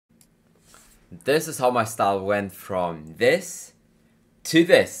this is how my style went from this to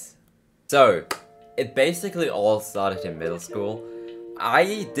this. So, it basically all started in middle school.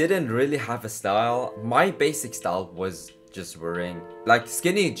 I didn't really have a style. My basic style was just wearing like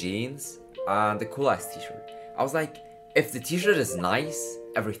skinny jeans and a cool ass t-shirt. I was like, if the t-shirt is nice,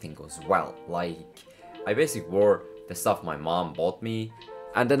 everything goes well. Like, I basically wore the stuff my mom bought me.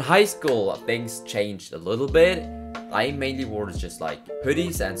 And in high school, things changed a little bit. I mainly wore just like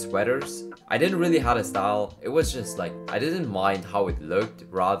hoodies and sweaters. I didn't really have a style. It was just like, I didn't mind how it looked.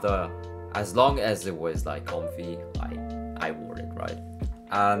 Rather, as long as it was like comfy, I wore it, right?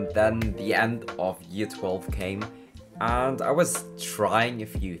 And then the end of year 12 came. And I was trying a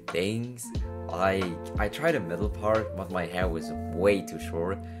few things. I tried a middle part, but my hair was way too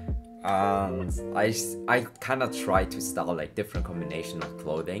short. And I kind of tried to style like different combination of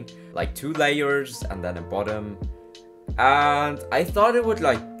clothing, like 2 layers and then a bottom. And I thought it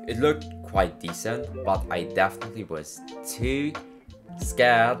looked quite decent, but I definitely was too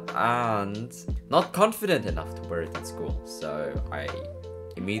scared and not confident enough to wear it in school. So I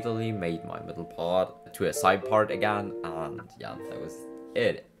immediately made my middle part to a side part again, and yeah, that was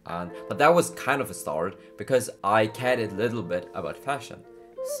it. But that was kind of a start because I cared a little bit about fashion.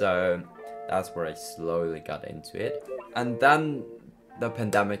 So that's where I slowly got into it. And then the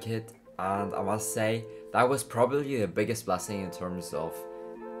pandemic hit, and I must say that was probably the biggest blessing in terms of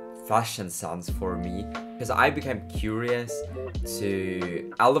fashion sense for me, because I became curious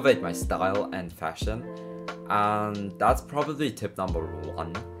to elevate my style and fashion. And that's probably tip number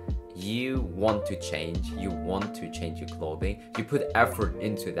 1. You want to change your clothing, you put effort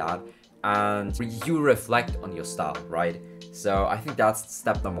into that, and you reflect on your style, right? So I think that's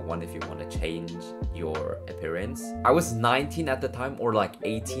step number 1 if you want to change your appearance. I was 19 at the time, or like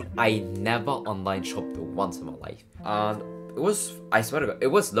 18. I never online shopped once in my life, and it was, I swear to God, it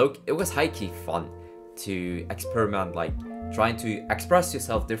was high-key fun to experiment, like trying to express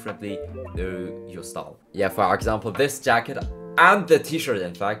yourself differently through your style. Yeah, for example, this jacket and the t-shirt,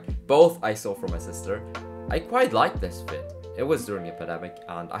 in fact, both I saw from my sister. I quite liked this fit. It was during a pandemic,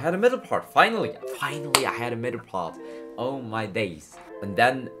 and I had a middle part. Finally I had a middle part. Oh my days. And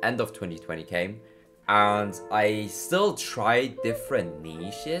then end of 2020 came, and I still tried different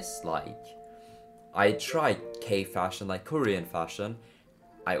niches. Like, I tried K-fashion, like Korean fashion.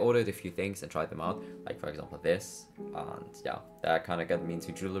 I ordered a few things and tried them out, like for example this, and yeah, that kind of got me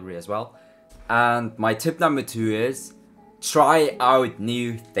into jewelry as well. And my tip number 2 is try out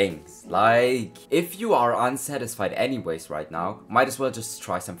new things. Like, if you are unsatisfied anyways right now, might as well just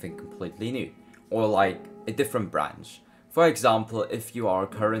try something completely new, or like a different branch. For example, if you are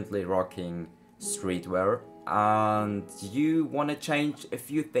currently rocking streetwear and you want to change a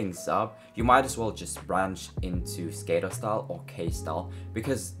few things up, you might as well just branch into skater style or K-style,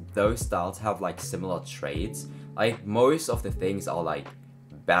 because those styles have like similar traits. Like, most of the things are like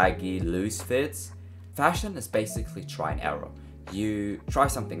baggy, loose fits. Fashion is basically try and error. You try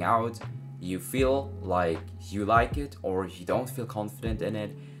something out, you feel like you like it, or you don't feel confident in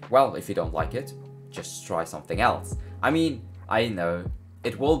it. Well, if you don't like it, just try something else. I mean, I know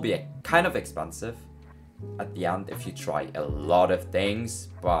it will be kind of expensive at the end if you try a lot of things,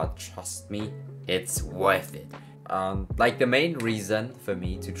 but trust me, it's worth it. Like, the main reason for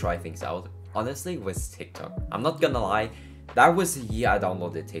me to try things out, honestly, was TikTok. I'm not gonna lie, that was the year I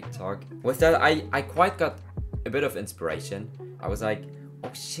downloaded TikTok. With that, I quite got a bit of inspiration. I was like,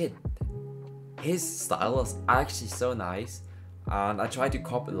 oh shit, his style is actually so nice, and I tried to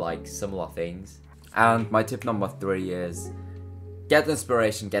copy like similar things. And my tip number 3 is get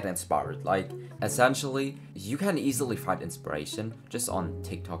inspiration, get inspired. Like, essentially, you can easily find inspiration just on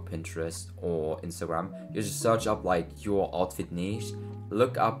TikTok, Pinterest, or Instagram. You just search up like your outfit niche,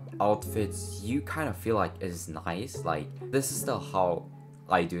 look up outfits you kind of feel like is nice. Like, this is still how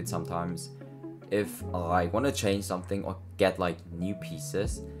I do it sometimes. If I want to change something or get like new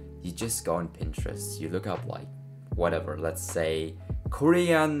pieces, you just go on Pinterest, you look up like whatever, let's say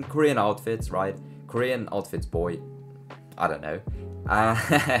Korean outfits, right? Korean outfits, boy, I don't know.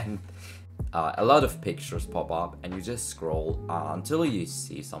 And a lot of pictures pop up, and you just scroll until you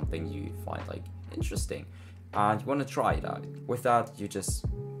see something you find like interesting and you want to try it out. With that, you just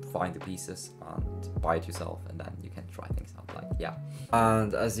find the pieces and buy it yourself, and then you can try things out. Like, yeah.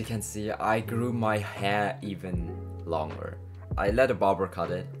 And as you can see, I grew my hair even longer. I let a barber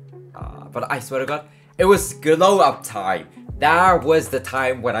cut it, but I swear to God, it was glow up time. That was the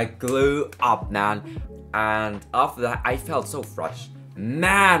time when I grew up, man. And after that, I felt so fresh.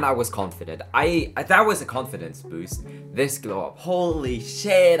 Man, I was confident. That was a confidence boost. This glow up. Holy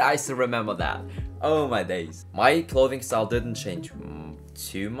shit, I still remember that. Oh my days. My clothing style didn't change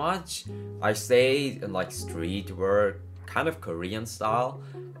too much. I stayed in like streetwear, kind of Korean style,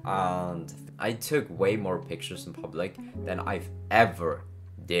 and I took way more pictures in public than I've ever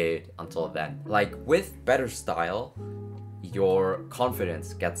did until then. Like with better style, your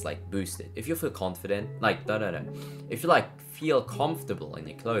confidence gets like boosted. If you feel confident, like no. If you like feel comfortable in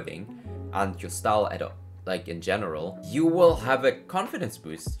your clothing and your style at all, like in general, you will have a confidence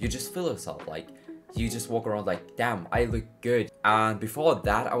boost. You just feel yourself like you just walk around like, damn, I look good. And before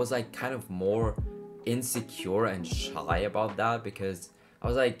that, I was like kind of more insecure and shy about that because I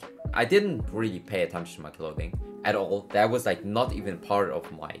was like, I didn't really pay attention to my clothing at all. That was like not even part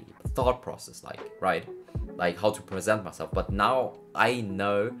of my thought process, like, right? Like how to present myself. But now I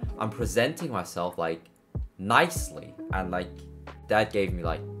know I'm presenting myself like nicely, and like that gave me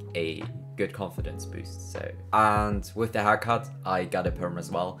like a good confidence boost. So, and with the haircut, I got a perm as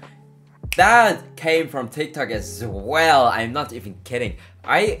well. That came from TikTok as well. I'm not even kidding.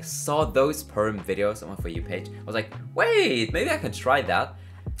 I saw those perm videos on my For You page. I was like, wait, maybe I can try that.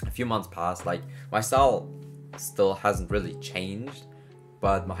 A few months passed, like my style still hasn't really changed,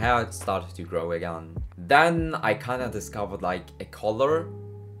 but my hair started to grow again. Then I kind of discovered like a color.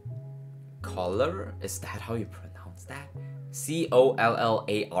 Color? Is that how you pronounce that?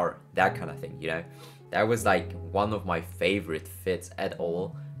 C-O-L-L-A-R. That kind of thing, you know? That was like one of my favorite fits at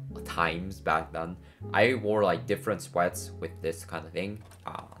all times back then. I wore like different sweats with this kind of thing,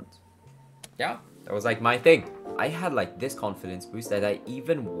 and yeah, that was like my thing. I had like this confidence boost that I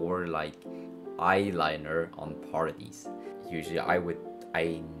even wore like eyeliner on parties. Usually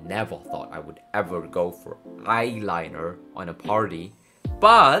I never thought I would ever go for eyeliner on a party,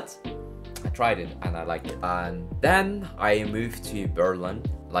 but I tried it and I liked it. And then I moved to Berlin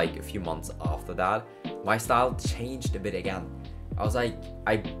like a few months after that. My style changed a bit again. I was like,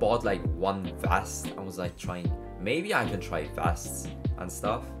 I bought like one vest. I was like trying, maybe I can try vests and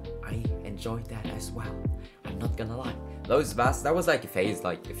stuff. I enjoyed that as well. I'm not gonna lie. Those vests, that was like a phase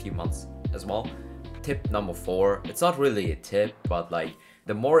like a few months as well. Tip number 4, it's not really a tip, but like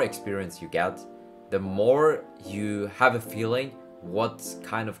the more experience you get, the more you have a feeling what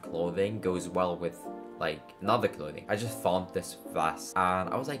kind of clothing goes well with like another clothing. I just found this vest and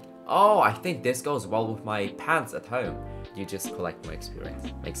I was like, oh, I think this goes well with my pants at home. You just collect more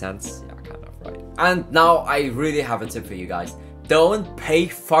experience. Make sense? Yeah, kind of, right? And now I really have a tip for you guys. Don't pay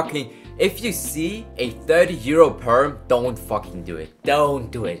fucking... If you see a 30 euro perm, don't fucking do it.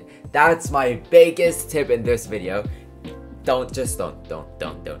 Don't do it. That's my biggest tip in this video. Don't.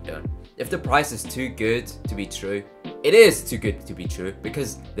 If the price is too good to be true, it is too good to be true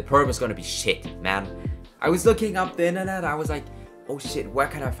because the perm is gonna be shit, man. I was looking up the internet, I was like, oh shit, where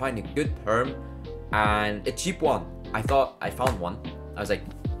can I find a good perm and a cheap one? I thought I found one. I was like,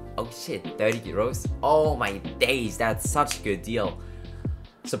 oh shit, 30 euros? Oh my days, that's such a good deal.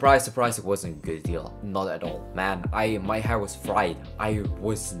 Surprise, surprise, it wasn't a good deal. Not at all. Man, my hair was fried. I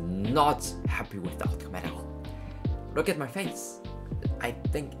was not happy with the outcome at all. Look at my face. I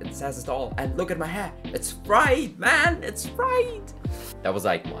think it says it all. And look at my hair. It's fried, man. It's fried. That was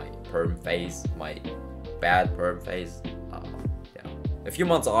like my perm phase, my bad perm phase. Yeah. A few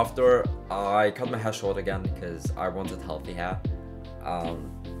months after, I cut my hair short again because I wanted healthy hair.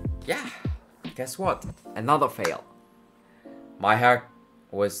 Yeah. Guess what? Another fail. My hair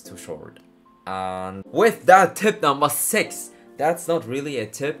was too short. And with that, tip number 6. That's not really a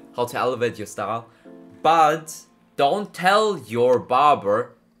tip how to elevate your style, but don't tell your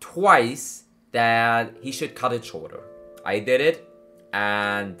barber twice that he should cut it shorter. I did it,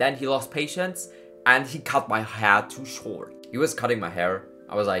 and then he lost patience and he cut my hair too short. He was cutting my hair.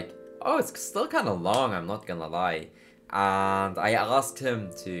 I was like, oh, it's still kind of long, I'm not gonna lie. And I asked him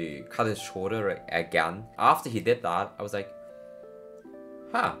to cut it shorter again. After he did that, I was like,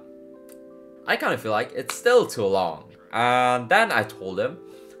 huh, I kind of feel like it's still too long. And then I told him,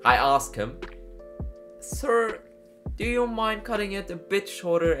 I asked him, sir, do you mind cutting it a bit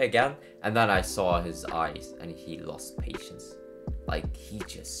shorter again? And then I saw his eyes and he lost patience. Like he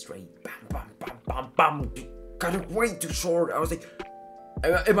just straight bam, bam, bam, bam, bam, cut it way too short. I was like,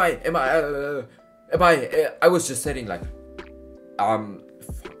 I was just sitting like,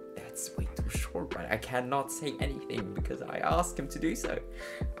 fuck, that's way too short, but I cannot say anything because I asked him to do so.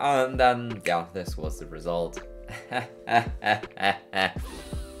 And then, yeah, this was the result.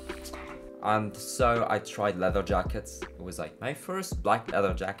 And so I tried leather jackets. It was like my first black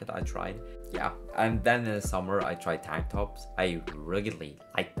leather jacket I tried. Yeah, and then in the summer I tried tank tops. I really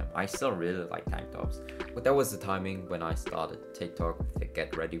liked them. I still really like tank tops. But that was the timing when I started TikTok with the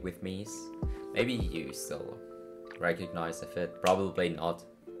get ready with me's. Maybe you still recognize the fit. Probably not,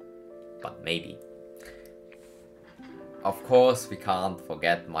 but maybe. Of course, we can't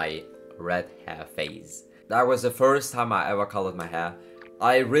forget my red hair phase. That was the first time I ever colored my hair.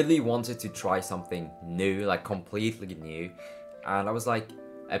 I really wanted to try something new, like completely new. And I was like,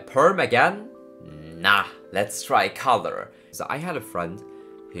 a perm again? Nah, let's try color. So I had a friend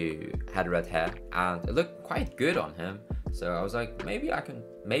who had red hair and it looked quite good on him. So I was like, maybe I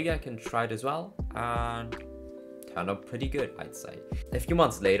can try it as well. And turned out pretty good, I'd say. A few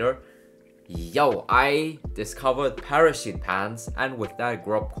months later, yo, I discovered parachute pants, and with that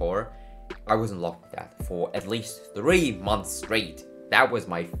grub core, I was in love with that for at least 3 months straight. That was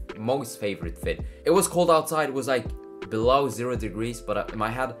my most favorite fit. It was cold outside, it was like below 0 degrees, but in my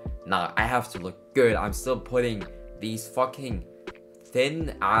head, nah, I have to look good. I'm still putting these fucking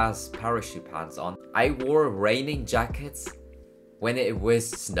thin ass parachute pants on. I wore raining jackets when it was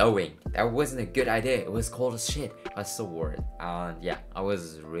snowing. That wasn't a good idea. It was cold as shit. I still wore it. And yeah, I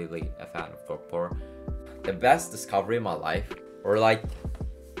was really a fan of Torpor. The best discovery in my life were like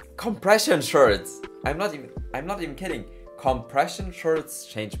compression shirts. I'm not even kidding. Compression shirts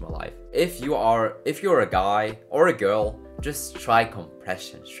changed my life. If you're a guy or a girl, just try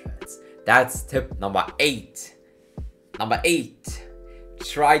compression shirts. That's tip number 8. Number 8.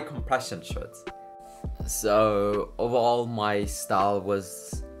 Try compression shirts. So overall my style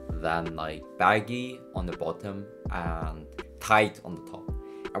was then like baggy on the bottom and tight on the top.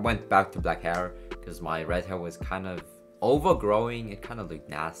 I went back to black hair because my red hair was kind of overgrowing. It kind of looked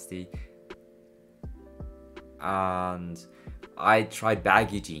nasty. And I tried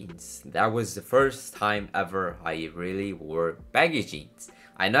baggy jeans. That was the first time ever I really wore baggy jeans.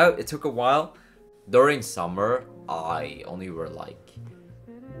 I know it took a while. During summer I only wore like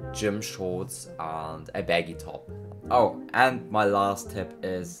gym shorts and a baggy top. Oh, and my last tip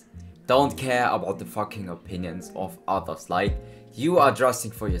is don't care about the fucking opinions of others. Like, you are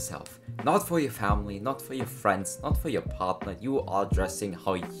dressing for yourself, not for your family, not for your friends, not for your partner. You are dressing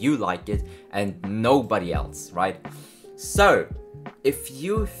how you like it and nobody else, right? So if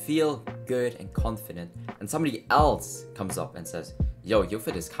you feel good and confident and somebody else comes up and says, yo, your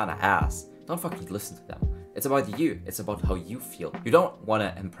fit is kinda ass, don't fucking listen to them. It's about you. It's about how you feel. You don't want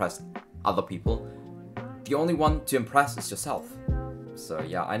to impress other people. The only one to impress is yourself. So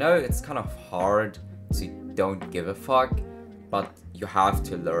yeah, I know it's kind of hard to don't give a fuck, but you have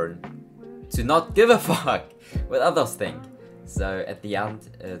to learn to not give a fuck what others think. So at the end,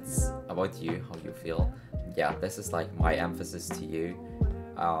 it's about you, how you feel. Yeah, this is like my emphasis to you.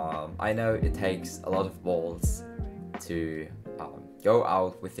 I know it takes a lot of balls to go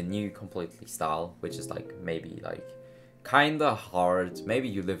out with a new completely style, which is like maybe like kinda hard. Maybe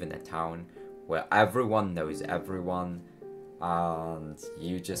you live in a town where everyone knows everyone and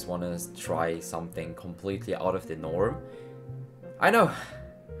you just want to try something completely out of the norm. I know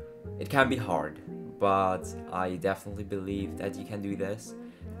it can be hard, but I definitely believe that you can do this.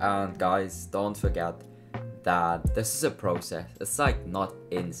 And guys, don't forget that this is a process. It's like not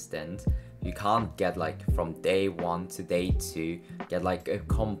instant. You can't get like from day 1 to day 2 get like a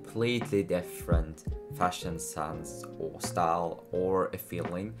completely different fashion sense or style or a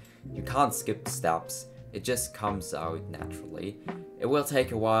feeling. You can't skip steps. It just comes out naturally. It will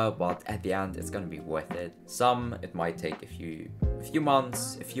take a while, but at the end it's gonna be worth it. Some it might take a few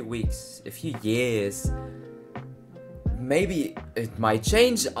months, a few weeks, a few years. Maybe it might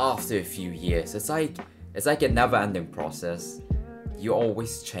change after a few years. It's like a never-ending process. You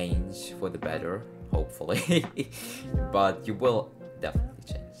always change for the better, hopefully, but you will definitely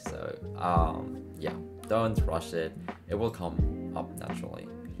change. So yeah, don't rush it. It will come up naturally.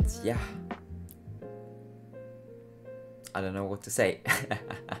 Yeah, I don't know what to say.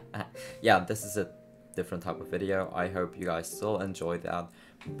 Yeah, this is a different type of video. I hope you guys still enjoyed that,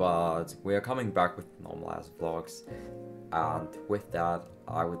 but we are coming back with normalized vlogs, and with that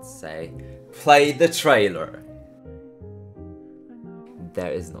I would say play the trailer.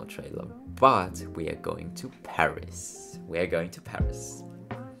 There is no trailer, but we are going to Paris. We are going to Paris.